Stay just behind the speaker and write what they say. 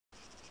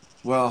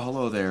Well,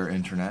 hello there,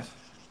 Internet.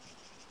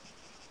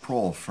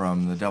 Prol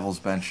from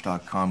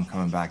thedevilsbench.com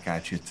coming back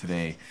at you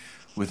today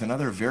with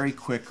another very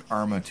quick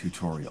Arma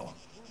tutorial.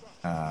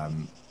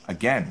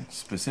 Again,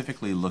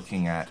 specifically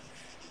looking at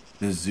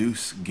the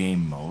Zeus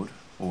game mode,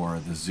 or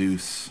the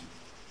Zeus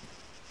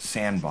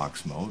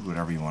sandbox mode,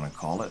 whatever you want to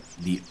call it.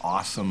 The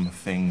awesome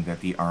thing that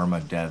the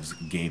Arma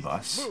devs gave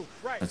us.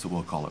 That's what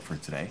we'll call it for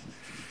today.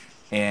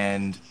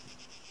 And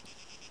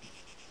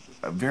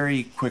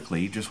very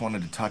quickly, just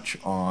wanted to touch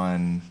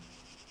on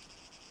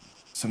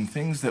some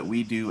things that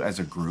we do as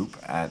a group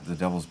at the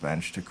Devil's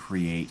Bench to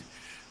create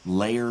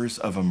layers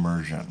of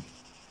immersion.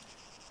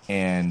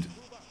 And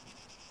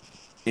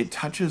it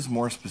touches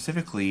more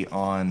specifically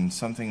on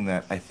something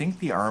that I think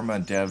the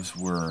Arma devs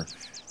were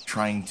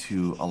trying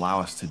to allow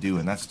us to do,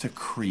 and that's to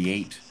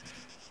create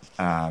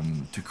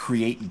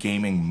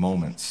gaming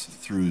moments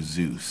through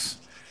Zeus.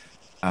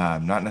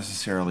 Not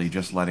necessarily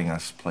just letting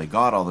us play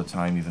God all the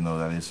time, even though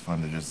that is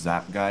fun to just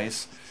zap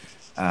guys.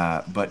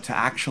 But to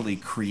actually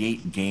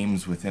create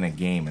games within a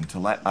game and to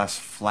let us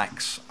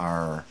flex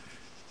our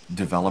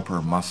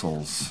developer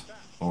muscles,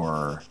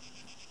 or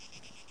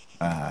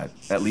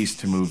at least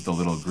to move the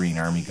little green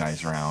army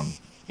guys around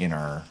in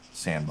our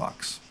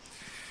sandbox.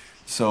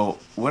 So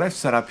what I've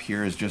set up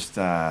here is just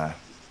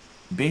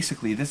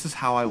basically this is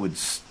how I would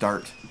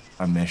start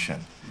a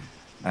mission.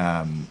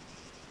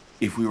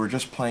 If we were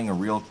just playing a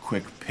real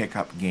quick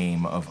pickup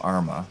game of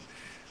Arma,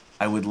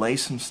 I would lay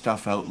some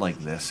stuff out like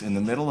this in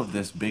the middle of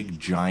this big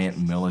giant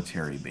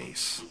military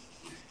base.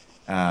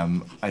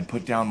 I'd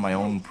put down my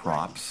own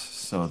props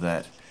so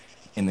that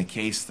in the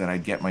case that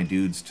I'd get my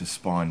dudes to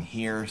spawn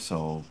here,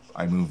 so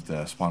I moved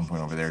the spawn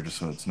point over there just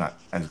so it's not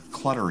as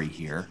cluttery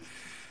here.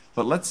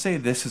 But let's say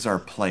this is our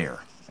player,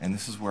 and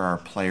this is where our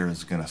player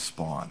is going to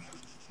spawn.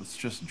 Let's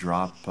just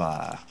drop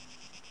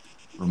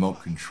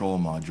remote control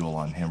module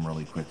on him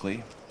really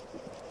quickly.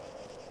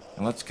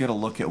 And let's get a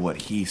look at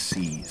what he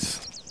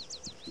sees.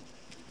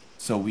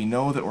 So we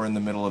know that we're in the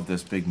middle of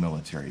this big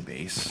military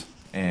base,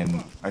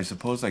 and I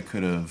suppose I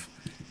could have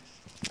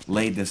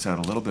laid this out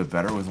a little bit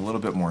better with a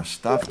little bit more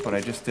stuff, but I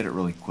just did it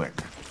really quick.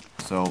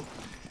 So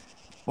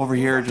over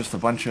here, just a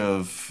bunch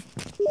of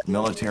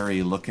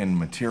military looking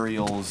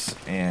materials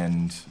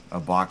and a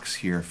box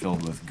here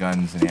filled with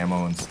guns and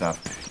ammo and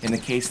stuff in the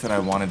case that I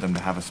wanted them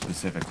to have a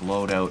specific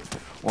loadout,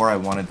 or I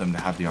wanted them to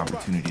have the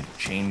opportunity to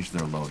change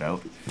their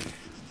loadout.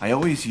 I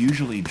always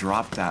usually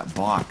drop that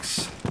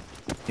box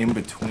in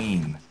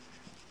between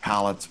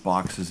pallets,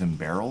 boxes, and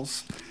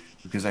barrels,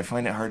 because I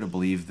find it hard to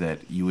believe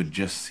that you would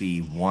just see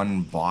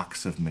one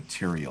box of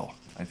material.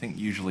 I think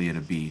usually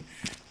it'd be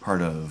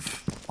part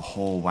of a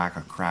whole whack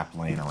of crap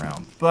laying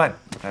around.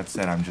 But that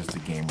said, I'm just a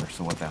gamer,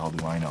 so what the hell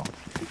do I know?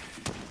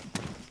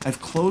 I've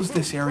closed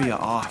this area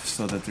off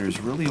so that there's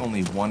really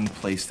only one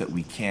place that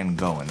we can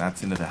go, and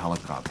that's into the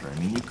helicopter. I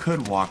mean, you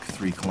could walk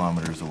 3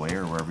 kilometers away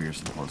or wherever you're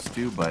supposed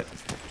to, but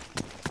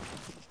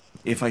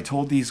if I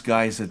told these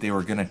guys that they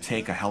were going to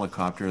take a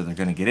helicopter, they're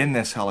going to get in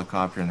this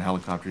helicopter, and the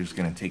helicopter is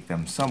going to take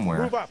them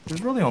somewhere,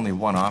 there's really only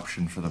one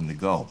option for them to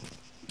go.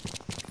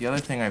 The other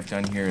thing I've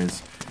done here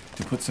is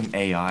to put some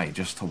AI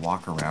just to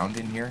walk around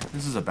in here.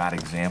 This is a bad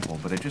example,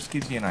 but it just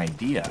gives you an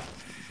idea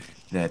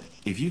that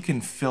if you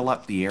can fill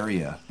up the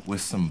area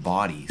with some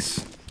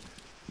bodies,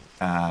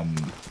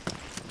 and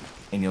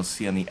you'll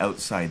see on the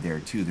outside there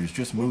too, there's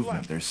just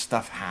movement, there's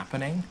stuff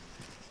happening.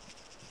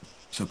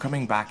 So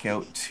coming back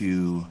out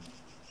to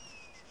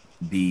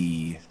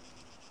the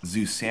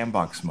Zeus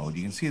sandbox mode,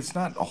 you can see it's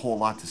not a whole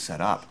lot to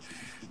set up,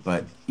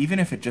 but even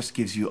if it just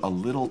gives you a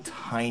little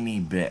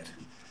tiny bit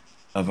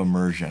of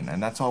immersion,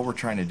 and that's all we're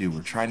trying to do,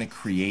 we're trying to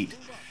create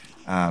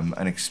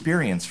an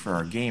experience for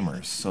our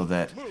gamers so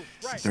that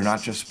they're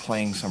not just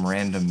playing some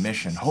random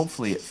mission.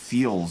 Hopefully it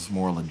feels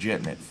more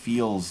legit and it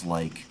feels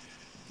like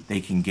they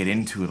can get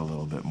into it a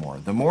little bit more.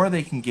 The more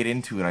they can get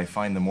into it, I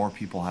find the more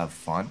people have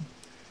fun.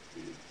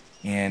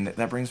 And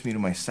that brings me to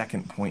my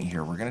second point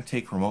here. We're going to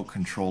take remote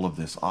control of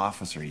this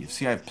officer. You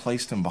see I've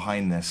placed him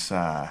behind this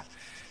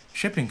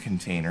shipping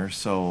container,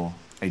 so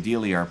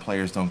ideally our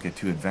players don't get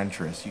too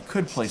adventurous. You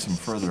could place him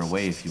further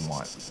away if you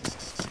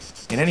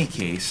want. In any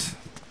case,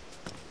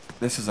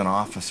 this is an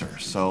officer,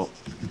 so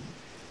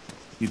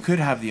you could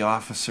have the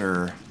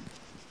officer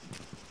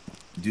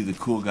do the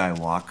cool guy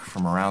walk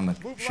from around the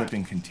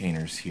shipping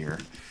containers here,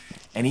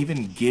 and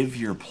even give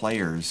your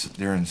players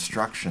their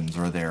instructions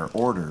or their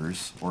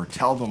orders, or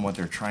tell them what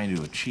they're trying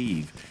to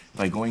achieve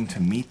by going to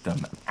meet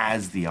them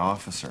as the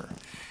officer.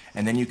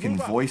 And then you can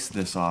voice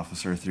this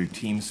officer through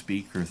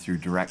TeamSpeak or through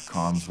direct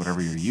comms,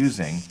 whatever you're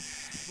using.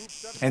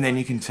 And then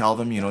you can tell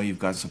them, you know, you've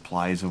got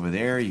supplies over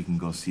there, you can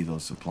go see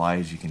those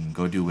supplies, you can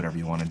go do whatever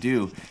you want to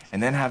do,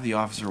 and then have the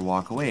officer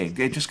walk away.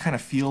 It just kind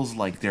of feels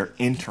like they're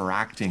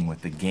interacting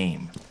with the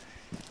game.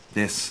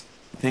 This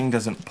thing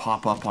doesn't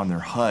pop up on their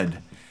HUD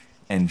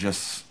and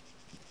just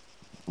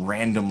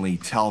randomly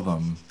tell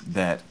them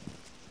that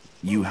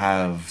you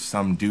have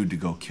some dude to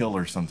go kill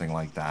or something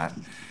like that.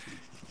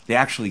 They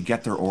actually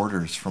get their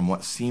orders from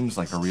what seems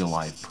like a real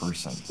live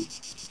person.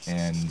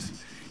 And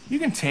you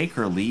can take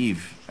or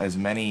leave as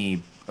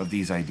many of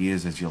these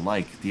ideas as you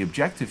like. The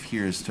objective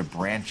here is to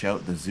branch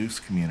out the Zeus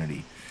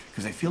community,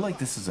 because I feel like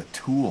this is a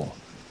tool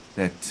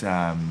that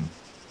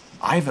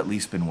I've at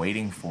least been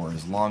waiting for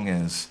as long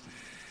as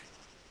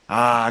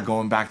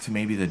going back to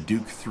maybe the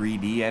Duke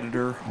 3D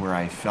editor, where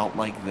I felt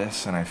like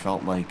this, and I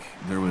felt like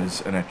there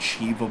was an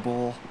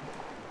achievable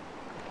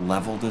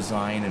level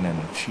design and an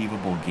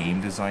achievable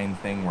game design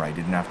thing where I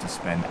didn't have to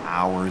spend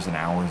hours and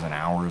hours and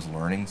hours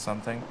learning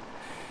something.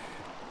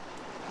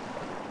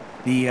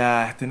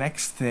 The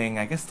next thing,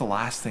 I guess the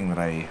last thing that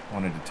I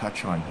wanted to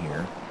touch on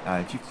here,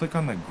 if you click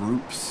on the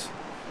groups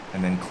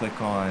and then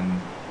click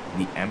on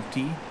the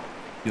empty,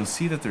 you'll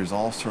see that there's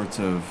all sorts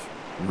of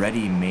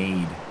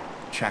ready-made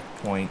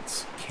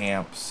checkpoints,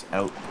 camps,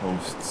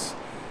 outposts,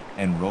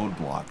 and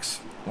roadblocks.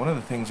 One of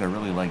the things I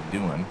really like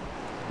doing,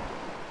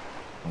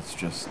 let's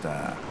just,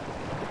 I'll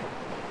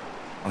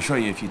show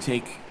you. If you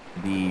take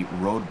the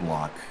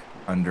roadblock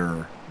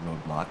under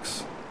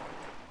roadblocks,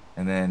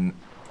 and then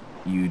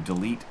you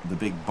delete the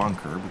big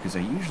bunker, because I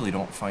usually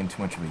don't find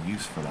too much of a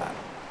use for that.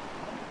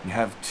 You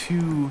have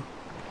two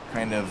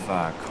kind of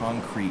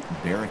concrete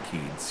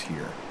barricades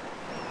here.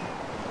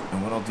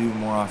 And what I'll do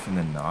more often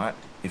than not,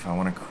 if I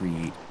want to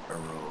create a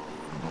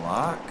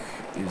roadblock,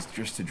 is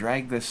just to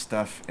drag this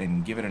stuff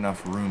and give it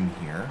enough room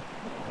here.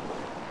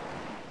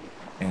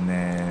 And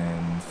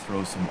then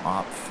throw some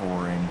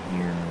op4 in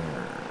here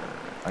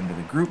under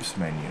the groups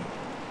menu.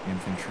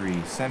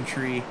 Infantry,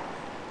 sentry.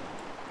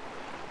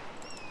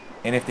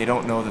 And if they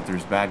don't know that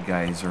there's bad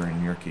guys, or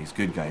in your case,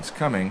 good guys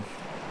coming,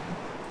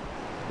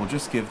 we'll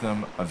just give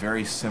them a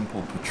very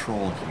simple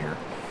patrol here.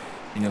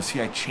 And you'll see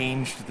I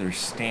changed their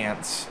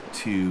stance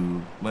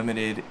to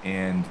limited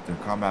and their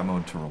combat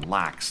mode to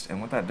relaxed.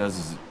 And what that does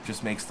is it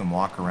just makes them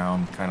walk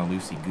around kind of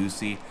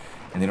loosey-goosey,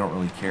 and they don't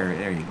really care.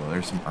 There you go.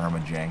 There's some Arma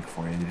jank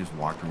for you. They just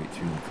walked right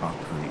through the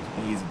concrete.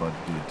 He's about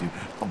to do it too.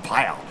 Oh,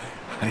 pow!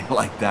 How do you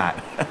like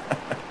that?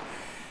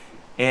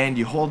 And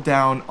you hold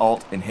down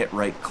Alt and hit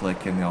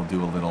right-click, and they'll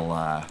do a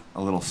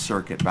little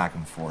circuit back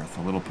and forth,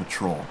 a little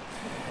patrol.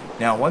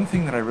 Now, one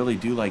thing that I really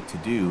do like to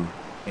do,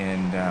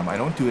 and I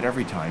don't do it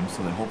every time,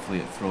 so that hopefully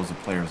it throws the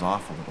players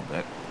off a little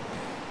bit.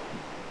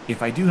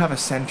 If I do have a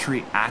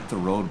sentry at the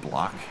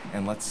roadblock,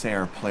 and let's say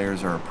our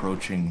players are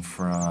approaching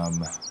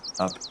from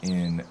up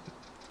in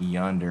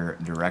yonder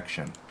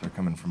direction, they're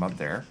coming from up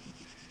there.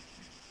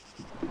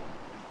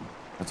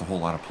 That's a whole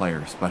lot of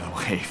players, by the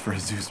way, for a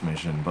Zeus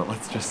mission, but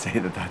let's just say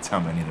that that's how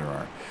many there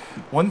are.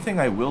 One thing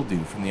I will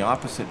do from the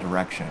opposite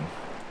direction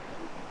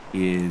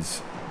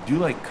is do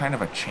like kind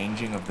of a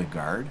changing of the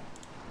guard.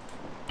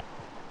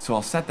 So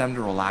I'll set them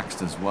to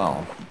relaxed as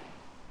well,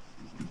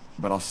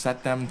 but I'll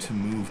set them to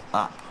move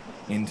up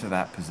into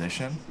that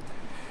position.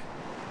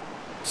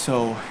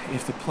 So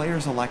if the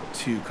players elect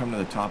to come to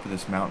the top of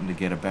this mountain to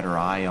get a better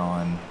eye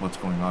on what's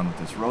going on with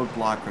this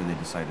roadblock, or they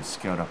decide to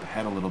scout up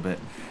ahead a little bit,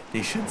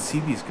 they should see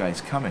these guys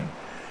coming.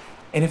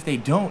 And if they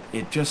don't,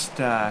 it just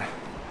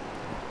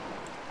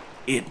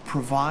it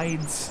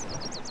provides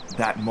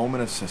that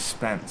moment of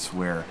suspense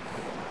where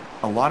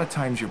a lot of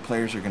times your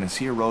players are going to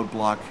see a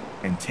roadblock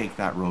and take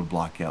that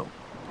roadblock out.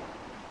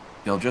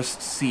 They'll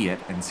just see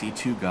it and see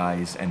two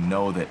guys and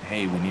know that,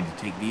 hey, we need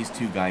to take these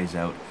two guys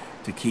out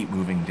to keep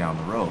moving down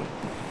the road.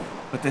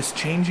 But this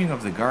changing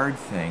of the guard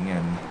thing,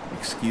 and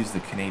excuse the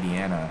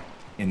Canadiana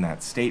in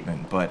that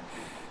statement, but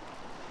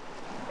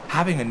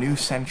having a new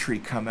sentry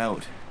come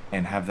out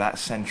and have that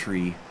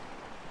sentry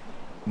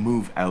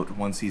move out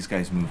once these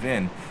guys move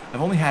in,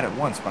 I've only had it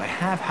once, but I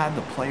have had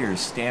the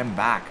players stand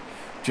back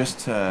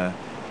just to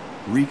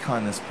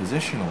recon this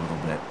position a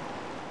little bit.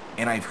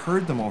 And I've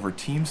heard them over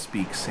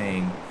TeamSpeak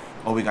saying,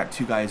 oh, we got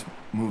two guys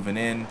moving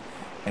in,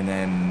 and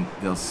then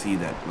they'll see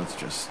that, let's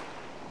just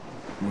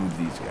move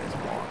these guys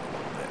along a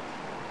little bit.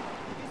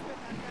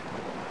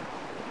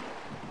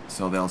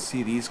 So they'll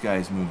see these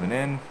guys moving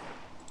in,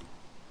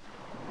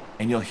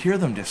 and you'll hear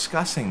them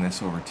discussing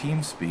this over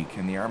TeamSpeak,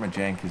 and the Arma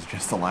jank is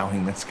just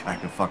allowing this guy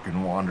to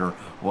fucking wander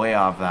way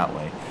off that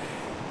way.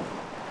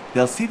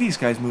 They'll see these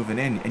guys moving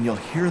in, and you'll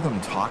hear them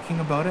talking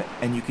about it,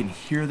 and you can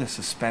hear the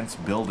suspense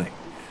building.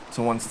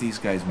 So once these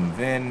guys move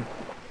in,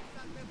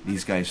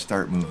 these guys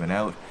start moving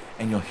out,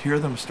 and you'll hear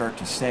them start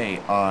to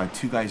say,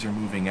 two guys are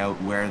moving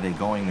out, where are they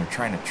going? They're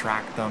trying to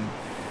track them,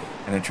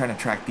 and they're trying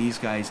to track these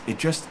guys.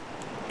 It's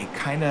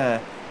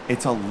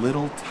a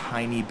little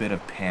tiny bit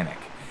of panic.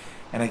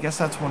 And I guess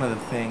that's one of the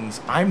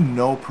things. I'm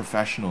no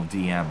professional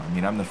DM. I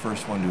mean, I'm the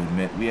first one to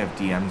admit we have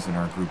DMs in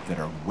our group that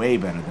are way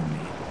better than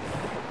me.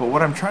 But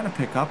what I'm trying to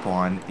pick up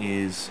on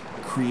is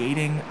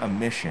creating a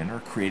mission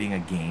or creating a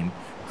game,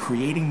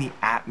 creating the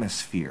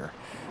atmosphere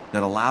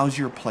that allows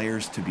your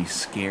players to be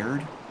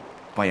scared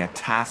by a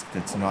task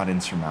that's not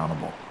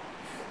insurmountable.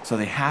 So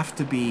they have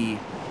to be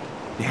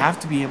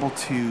able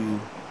to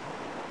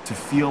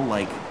feel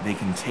like they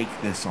can take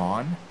this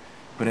on,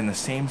 but in the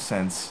same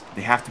sense,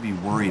 they have to be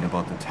worried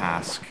about the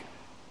task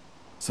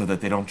so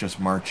that they don't just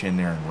march in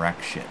there and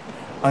wreck shit.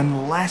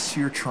 Unless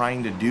you're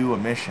trying to do a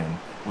mission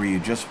where you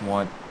just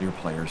want your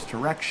players to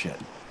wreck shit.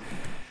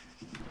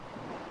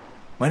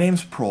 My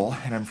name's Prol,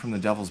 and I'm from the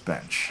Devil's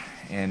Bench.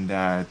 and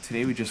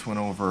today we just went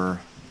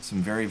over some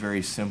very,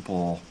 very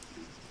simple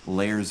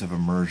layers of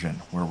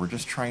immersion, where we're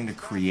just trying to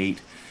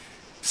create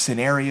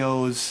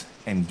scenarios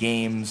and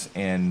games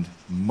and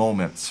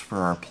moments for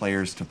our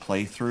players to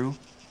play through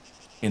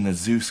in the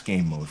Zeus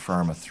game mode for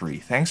Arma 3.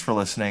 Thanks for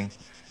listening.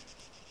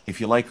 If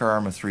you like our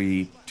Arma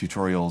 3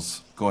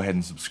 tutorials, go ahead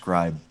and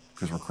subscribe,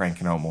 because we're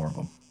cranking out more of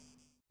them.